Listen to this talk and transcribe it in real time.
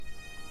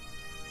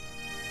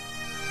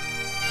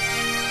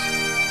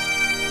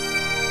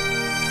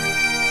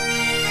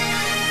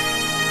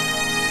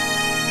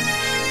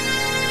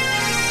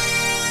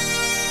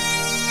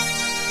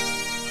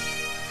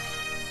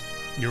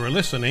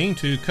listening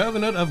to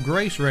Covenant of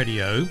Grace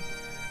Radio,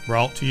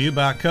 brought to you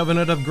by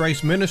Covenant of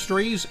Grace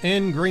Ministries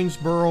in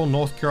Greensboro,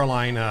 North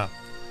Carolina.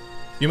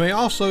 You may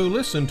also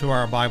listen to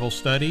our Bible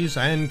studies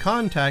and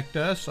contact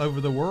us over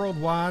the World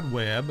Wide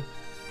Web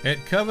at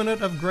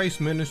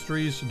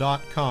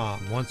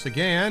covenantofgraceministries.com. Once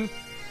again,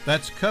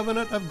 that's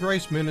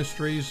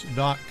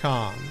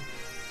covenantofgraceministries.com.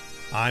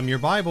 I'm your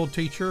Bible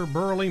teacher,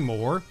 Burley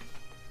Moore,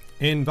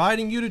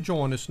 inviting you to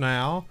join us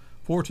now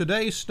for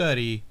today's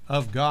study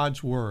of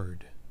God's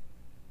Word.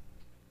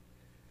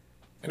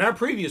 In our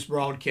previous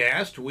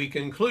broadcast, we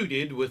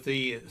concluded with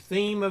the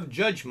theme of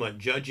judgment,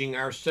 judging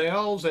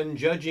ourselves and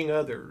judging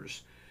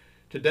others.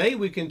 Today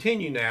we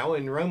continue now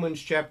in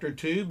Romans chapter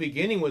 2,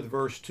 beginning with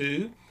verse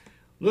 2,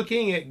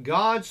 looking at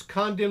God's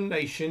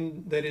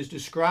condemnation that is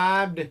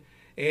described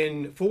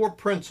in 4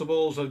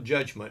 principles of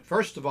judgment.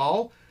 First of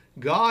all,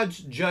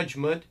 God's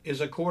judgment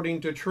is according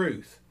to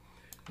truth.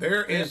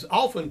 There is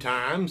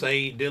oftentimes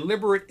a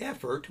deliberate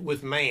effort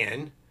with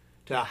man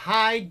to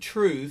hide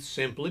truth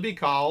simply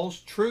because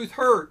truth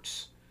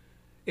hurts.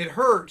 It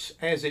hurts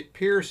as it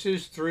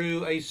pierces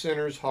through a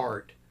sinner's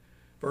heart.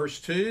 Verse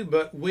 2,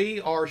 but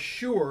we are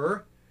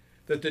sure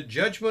that the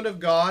judgment of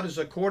God is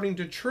according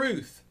to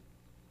truth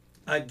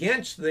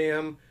against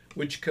them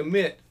which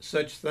commit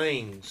such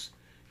things.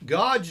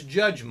 God's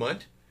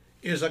judgment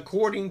is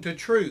according to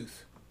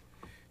truth.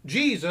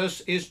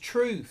 Jesus is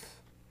truth,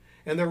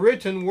 and the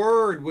written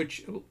word,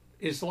 which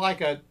is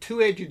like a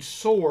two-edged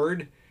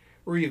sword,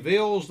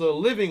 reveals the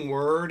living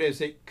word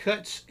as it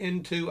cuts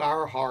into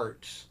our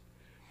hearts.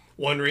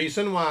 One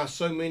reason why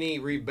so many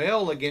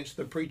rebel against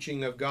the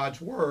preaching of God's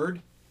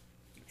word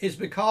is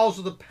because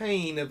of the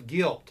pain of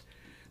guilt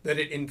that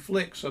it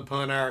inflicts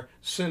upon our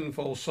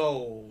sinful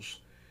souls.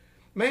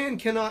 Man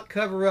cannot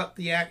cover up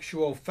the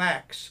actual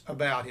facts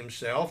about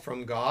himself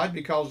from God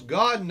because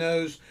God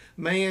knows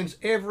man's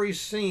every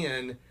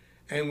sin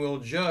and will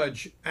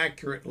judge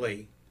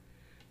accurately.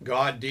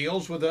 God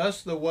deals with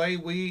us the way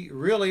we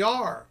really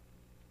are.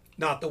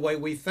 Not the way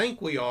we think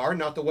we are,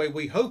 not the way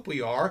we hope we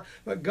are,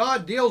 but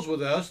God deals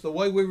with us the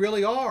way we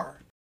really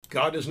are.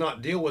 God does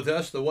not deal with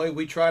us the way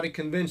we try to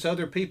convince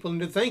other people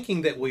into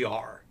thinking that we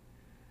are.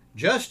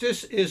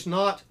 Justice is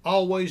not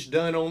always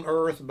done on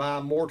earth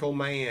by mortal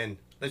man.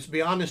 Let's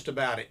be honest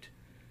about it.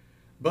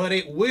 But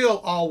it will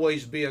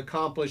always be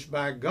accomplished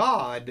by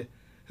God,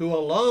 who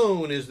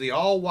alone is the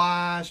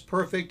all-wise,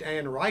 perfect,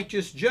 and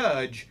righteous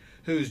judge,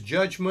 whose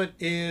judgment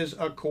is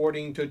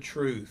according to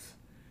truth.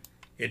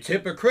 It's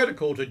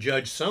hypocritical to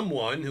judge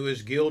someone who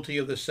is guilty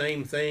of the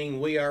same thing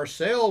we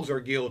ourselves are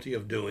guilty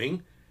of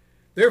doing.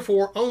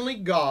 Therefore, only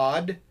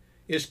God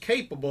is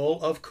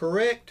capable of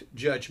correct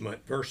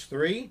judgment. Verse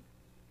 3,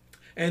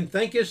 and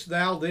thinkest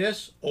thou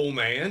this, O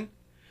man,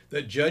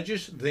 that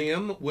judgest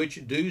them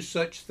which do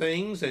such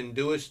things, and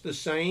doest the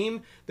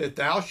same, that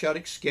thou shalt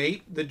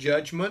escape the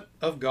judgment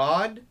of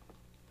God?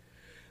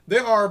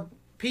 There are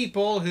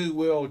people who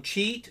will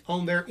cheat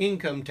on their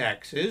income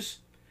taxes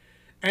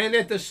and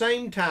at the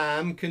same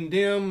time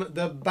condemn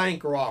the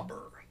bank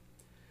robber.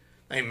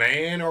 A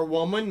man or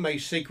woman may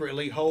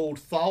secretly hold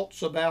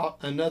thoughts about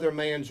another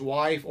man's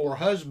wife or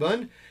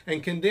husband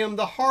and condemn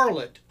the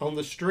harlot on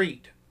the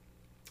street.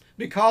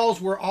 Because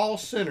we're all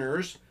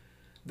sinners,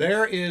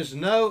 there is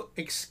no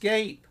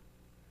escape.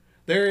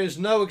 There is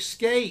no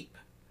escape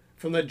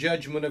from the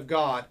judgment of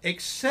God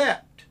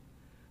except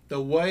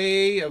the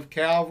way of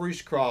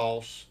Calvary's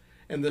cross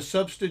and the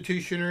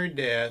substitutionary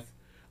death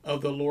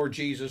of the Lord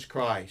Jesus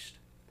Christ.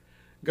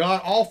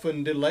 God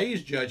often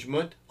delays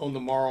judgment on the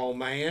moral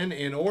man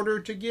in order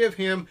to give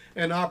him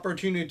an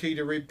opportunity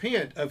to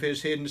repent of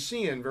his hidden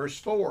sin. Verse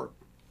 4,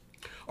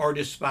 or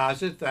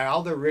despiseth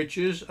thou the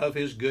riches of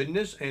his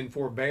goodness and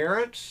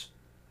forbearance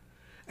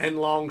and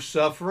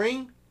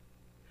long-suffering,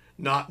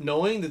 not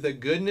knowing that the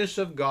goodness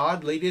of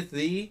God leadeth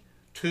thee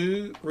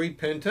to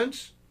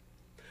repentance?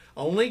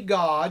 Only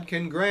God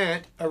can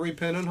grant a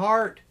repentant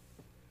heart.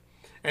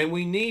 And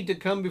we need to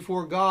come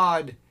before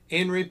God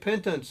in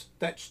repentance.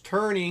 That's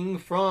turning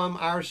from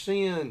our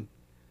sin.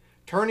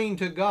 Turning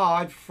to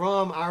God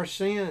from our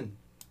sin.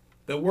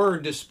 The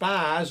word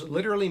despise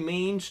literally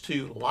means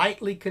to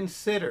lightly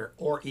consider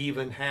or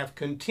even have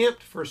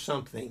contempt for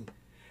something.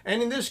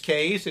 And in this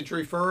case, it's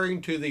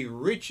referring to the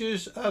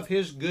riches of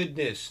his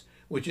goodness,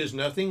 which is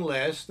nothing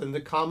less than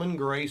the common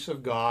grace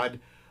of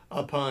God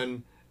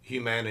upon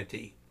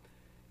humanity.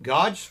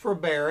 God's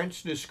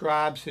forbearance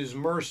describes his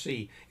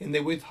mercy in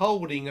the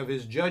withholding of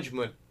his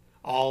judgment,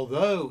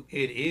 although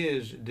it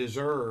is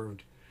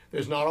deserved.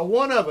 There's not a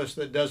one of us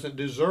that doesn't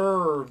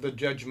deserve the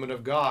judgment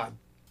of God.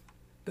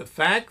 The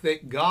fact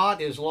that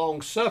God is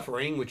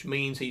long-suffering, which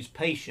means he's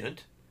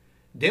patient,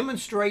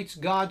 demonstrates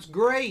God's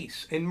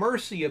grace and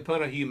mercy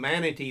upon a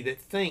humanity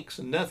that thinks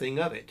nothing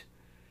of it.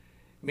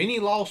 Many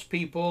lost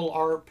people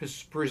are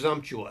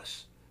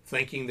presumptuous,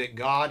 thinking that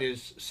God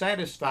is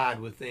satisfied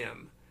with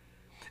them.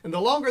 And the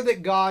longer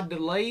that God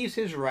delays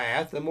his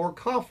wrath, the more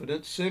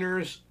confident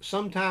sinners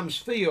sometimes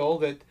feel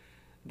that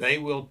they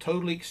will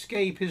totally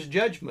escape his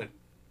judgment.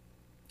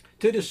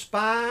 To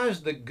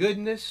despise the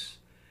goodness,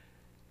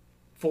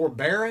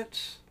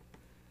 forbearance,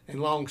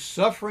 and long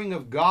suffering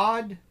of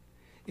God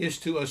is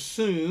to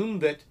assume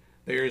that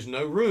there is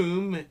no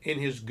room in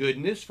his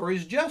goodness for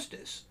his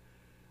justice.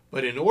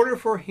 But in order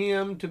for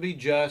him to be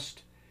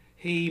just,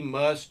 he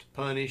must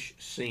punish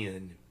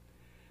sin.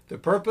 The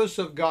purpose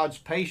of God's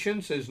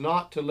patience is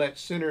not to let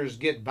sinners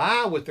get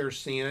by with their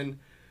sin,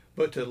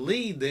 but to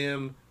lead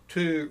them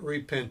to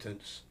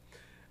repentance.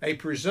 A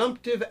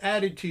presumptive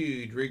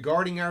attitude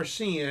regarding our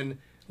sin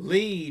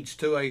leads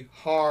to a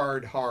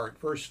hard heart.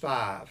 Verse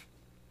 5.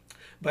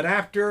 But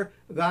after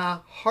thy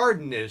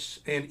hardness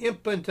and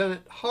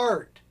impotent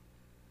heart,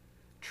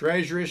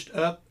 treasurest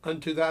up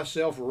unto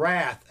thyself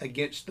wrath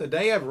against the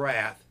day of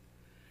wrath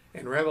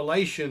and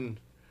revelation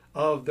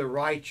of the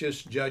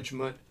righteous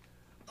judgment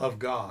of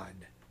God.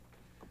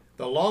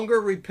 The longer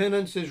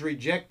repentance is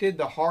rejected,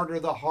 the harder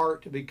the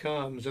heart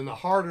becomes, and the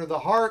harder the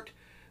heart,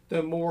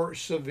 the more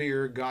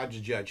severe God's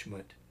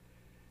judgment.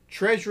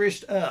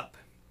 Treasurest up.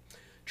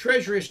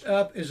 Treasurest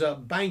up is a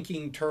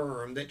banking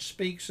term that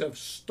speaks of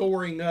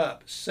storing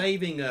up,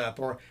 saving up,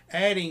 or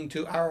adding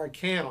to our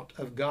account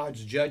of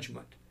God's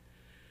judgment.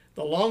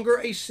 The longer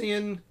a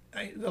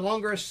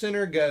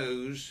sinner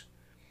goes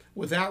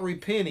without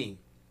repenting,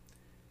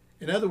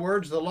 in other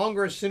words, the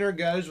longer a sinner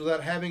goes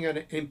without having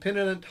an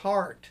impenitent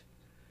heart,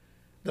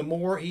 the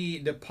more he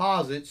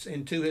deposits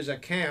into his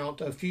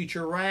account of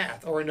future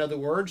wrath. Or in other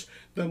words,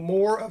 the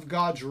more of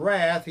God's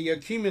wrath he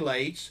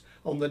accumulates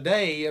on the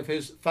day of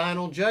his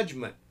final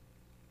judgment.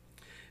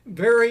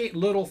 Very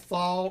little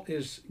thought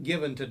is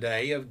given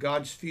today of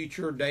God's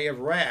future day of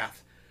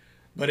wrath,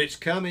 but it's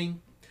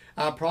coming.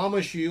 I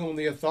promise you, on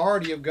the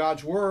authority of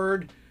God's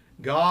word,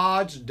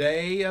 God's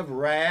day of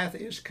wrath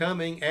is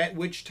coming, at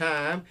which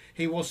time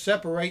he will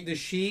separate the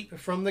sheep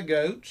from the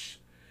goats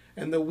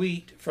and the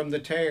wheat from the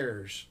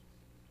tares.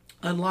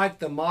 Unlike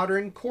the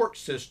modern court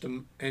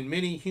system and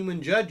many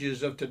human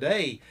judges of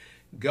today,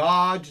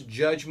 God's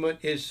judgment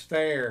is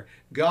fair.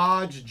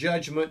 God's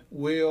judgment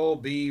will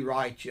be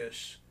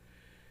righteous.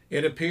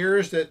 It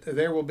appears that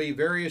there will be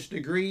various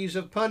degrees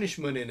of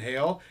punishment in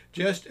hell,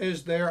 just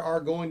as there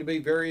are going to be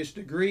various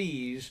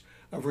degrees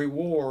of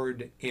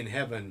reward in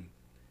heaven.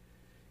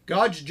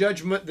 God's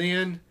judgment,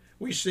 then,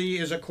 we see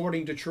is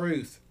according to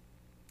truth.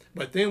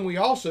 But then we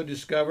also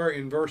discover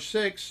in verse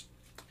 6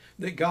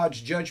 that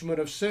God's judgment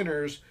of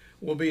sinners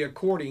will be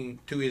according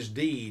to his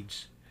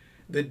deeds.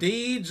 The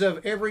deeds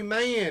of every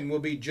man will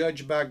be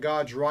judged by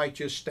God's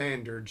righteous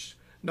standards,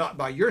 not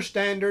by your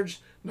standards,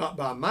 not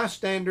by my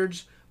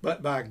standards,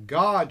 but by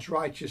God's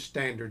righteous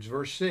standards.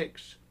 Verse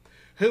 6.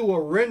 Who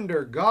will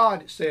render,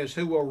 God says,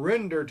 who will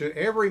render to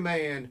every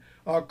man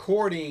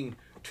according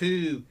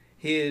to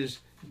his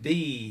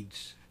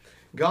deeds.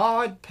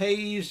 God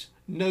pays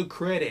no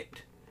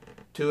credit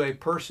to a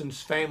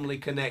person's family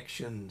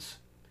connections.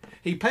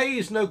 He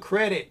pays no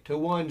credit to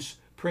one's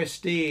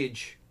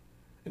prestige.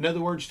 In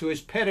other words, to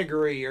his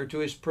pedigree, or to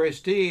his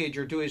prestige,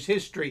 or to his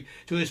history,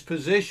 to his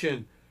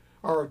position,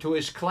 or to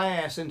his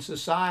class in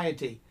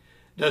society.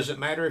 Doesn't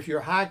matter if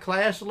you're high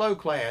class, low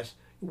class,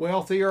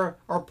 wealthy or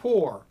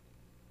poor.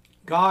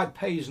 God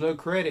pays no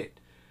credit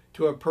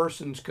to a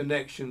person's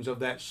connections of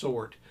that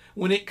sort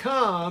when it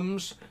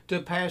comes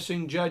to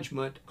passing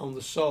judgment on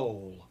the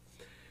soul.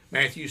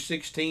 Matthew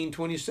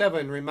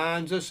 16:27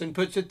 reminds us and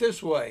puts it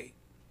this way.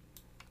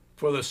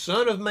 For the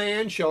Son of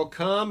Man shall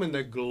come in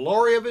the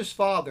glory of his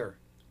Father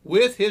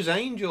with his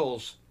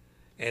angels,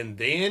 and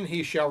then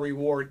he shall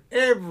reward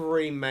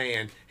every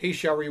man. He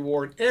shall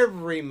reward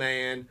every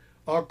man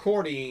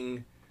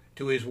according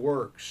to his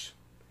works.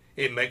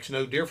 It makes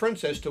no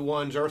difference as to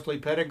one's earthly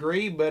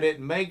pedigree, but it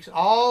makes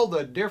all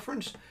the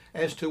difference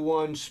as to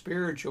one's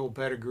spiritual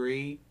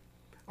pedigree.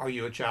 Are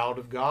you a child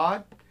of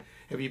God?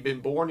 Have you been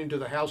born into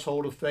the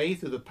household of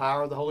faith through the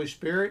power of the Holy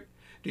Spirit?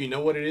 Do you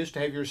know what it is to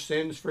have your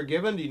sins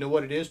forgiven? Do you know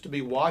what it is to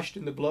be washed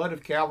in the blood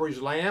of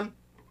Calvary's Lamb,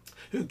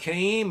 who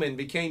came and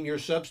became your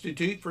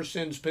substitute for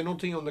sin's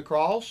penalty on the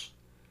cross?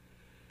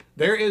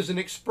 There is an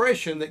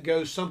expression that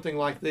goes something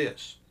like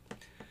this.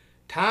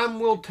 Time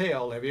will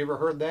tell. Have you ever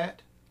heard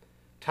that?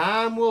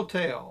 Time will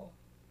tell.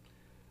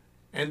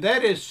 And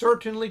that is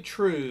certainly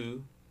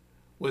true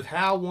with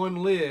how one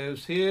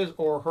lives his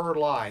or her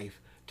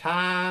life.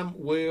 Time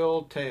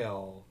will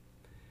tell.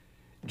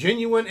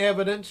 Genuine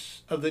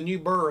evidence of the new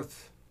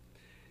birth.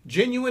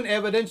 Genuine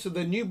evidence of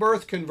the new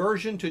birth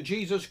conversion to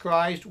Jesus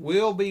Christ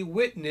will be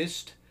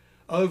witnessed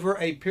over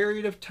a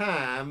period of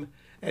time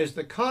as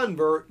the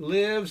convert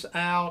lives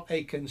out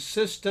a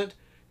consistent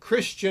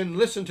Christian,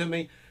 listen to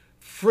me,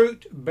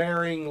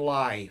 fruit-bearing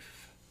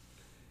life.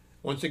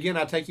 Once again,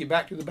 I take you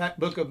back to the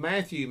book of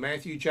Matthew,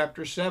 Matthew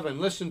chapter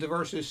 7. Listen to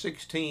verses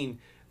 16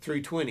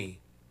 through 20.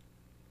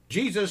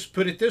 Jesus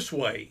put it this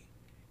way,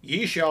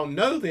 Ye shall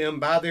know them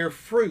by their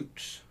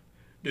fruits.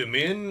 Do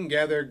men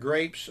gather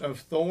grapes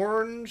of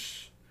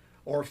thorns,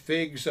 or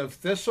figs of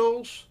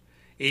thistles?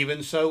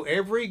 Even so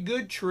every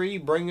good tree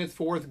bringeth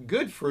forth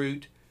good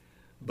fruit,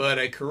 but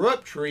a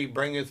corrupt tree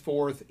bringeth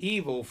forth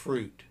evil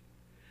fruit.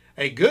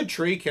 A good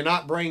tree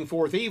cannot bring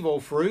forth evil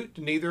fruit,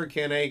 neither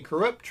can a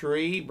corrupt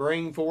tree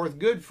bring forth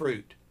good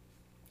fruit.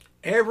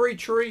 Every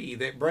tree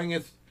that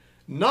bringeth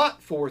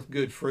not forth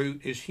good fruit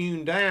is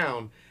hewn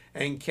down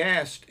and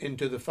cast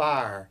into the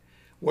fire.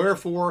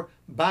 Wherefore,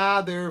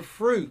 by their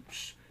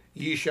fruits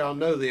ye shall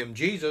know them.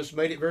 Jesus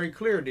made it very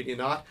clear, did he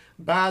not?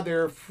 By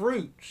their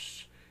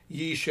fruits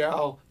ye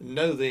shall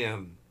know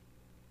them.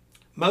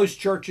 Most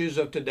churches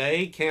of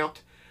today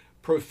count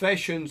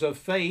professions of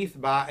faith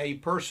by a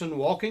person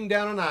walking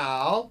down an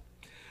aisle,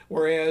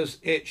 whereas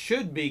it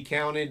should be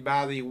counted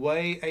by the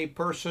way a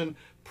person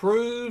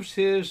proves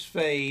his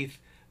faith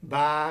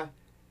by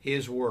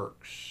his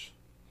works.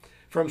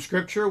 From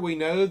Scripture, we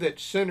know that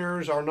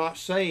sinners are not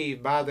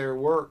saved by their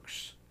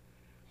works.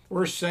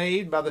 We're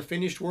saved by the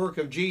finished work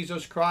of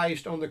Jesus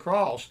Christ on the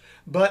cross.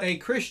 But a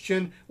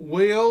Christian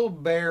will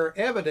bear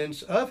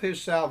evidence of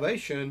his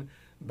salvation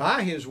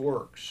by his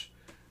works.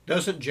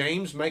 Doesn't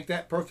James make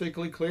that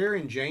perfectly clear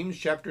in James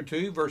chapter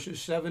 2,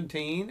 verses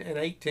 17 and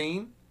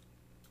 18?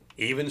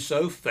 Even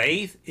so,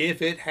 faith,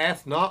 if it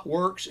hath not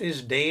works,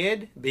 is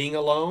dead, being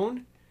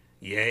alone.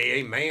 Yea,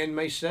 a man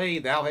may say,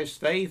 Thou hast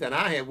faith, and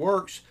I have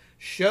works.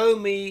 Show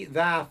me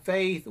thy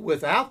faith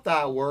without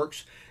thy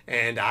works,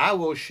 and I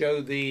will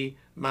show thee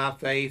my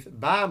faith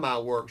by my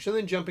works. And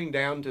then jumping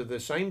down to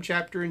the same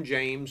chapter in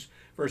James,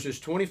 verses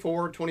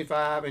 24,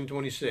 25, and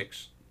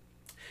 26.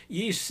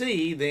 Ye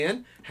see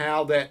then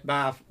how that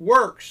by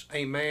works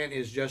a man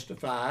is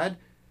justified,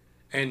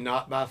 and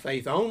not by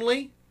faith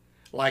only.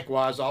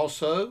 Likewise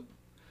also,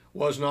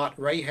 was not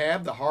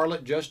Rahab the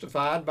harlot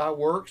justified by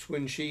works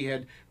when she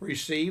had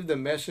received the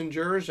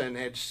messengers and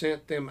had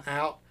sent them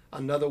out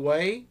another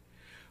way?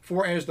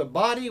 For as the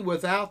body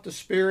without the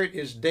spirit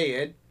is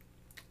dead,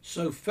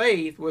 so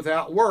faith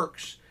without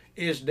works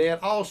is dead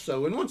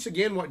also. And once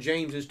again, what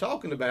James is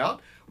talking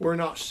about, we're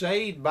not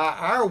saved by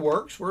our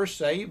works, we're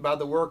saved by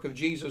the work of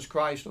Jesus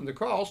Christ on the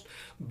cross,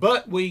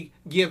 but we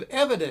give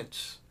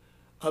evidence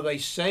of a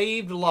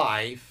saved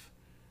life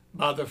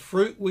by the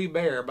fruit we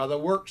bear, by the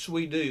works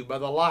we do, by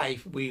the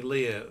life we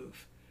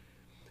live.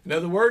 In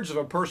other words, if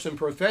a person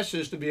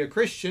professes to be a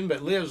Christian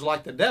but lives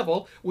like the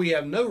devil, we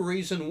have no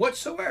reason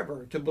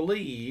whatsoever to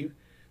believe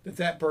that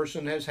that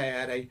person has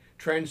had a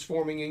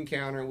transforming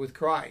encounter with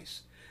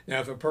Christ. Now,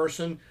 if a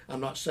person,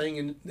 I'm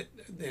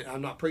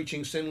not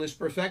preaching sinless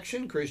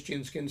perfection.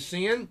 Christians can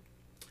sin,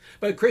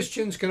 but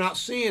Christians cannot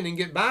sin and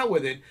get by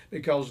with it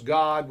because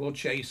God will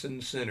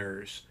chasten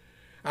sinners.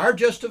 Our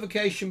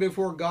justification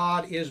before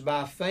God is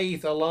by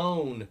faith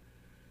alone,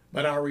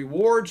 but our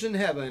rewards in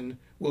heaven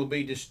will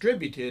be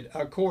distributed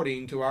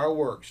according to our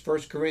works.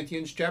 1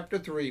 Corinthians chapter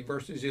 3,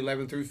 verses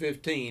 11 through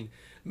 15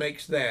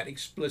 makes that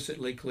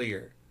explicitly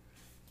clear.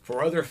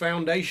 For other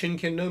foundation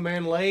can no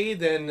man lay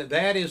than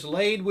that is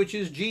laid which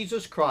is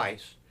Jesus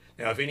Christ.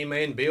 Now if any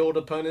man build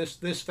upon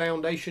this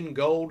foundation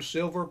gold,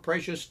 silver,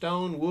 precious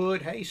stone,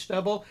 wood, hay,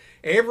 stubble,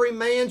 every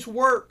man's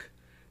work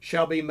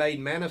shall be made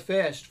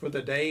manifest, for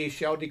the day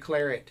shall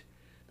declare it.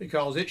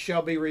 Because it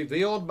shall be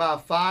revealed by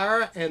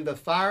fire, and the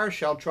fire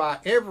shall try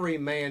every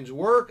man's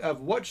work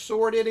of what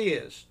sort it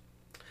is.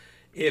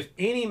 If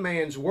any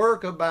man's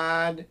work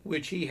abide,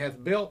 which he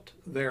hath built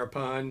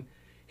thereupon,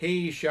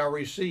 he shall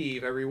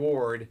receive a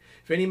reward.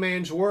 If any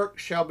man's work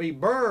shall be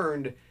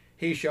burned,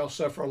 he shall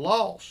suffer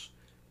loss,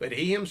 but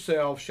he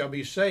himself shall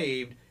be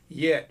saved,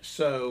 yet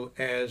so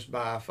as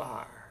by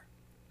fire.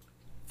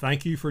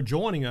 Thank you for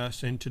joining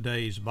us in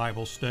today's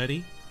Bible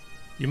study.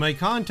 You may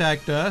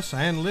contact us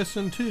and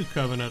listen to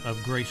Covenant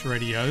of Grace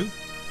Radio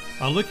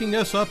by looking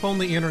us up on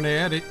the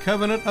internet at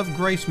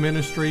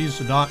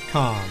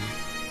covenantofgraceministries.com.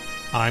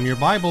 I'm your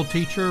Bible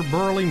teacher,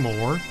 Burley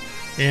Moore,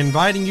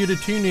 inviting you to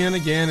tune in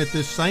again at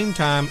this same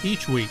time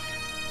each week.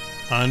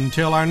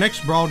 Until our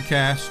next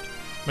broadcast,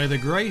 may the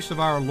grace of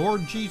our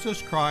Lord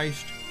Jesus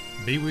Christ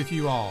be with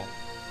you all.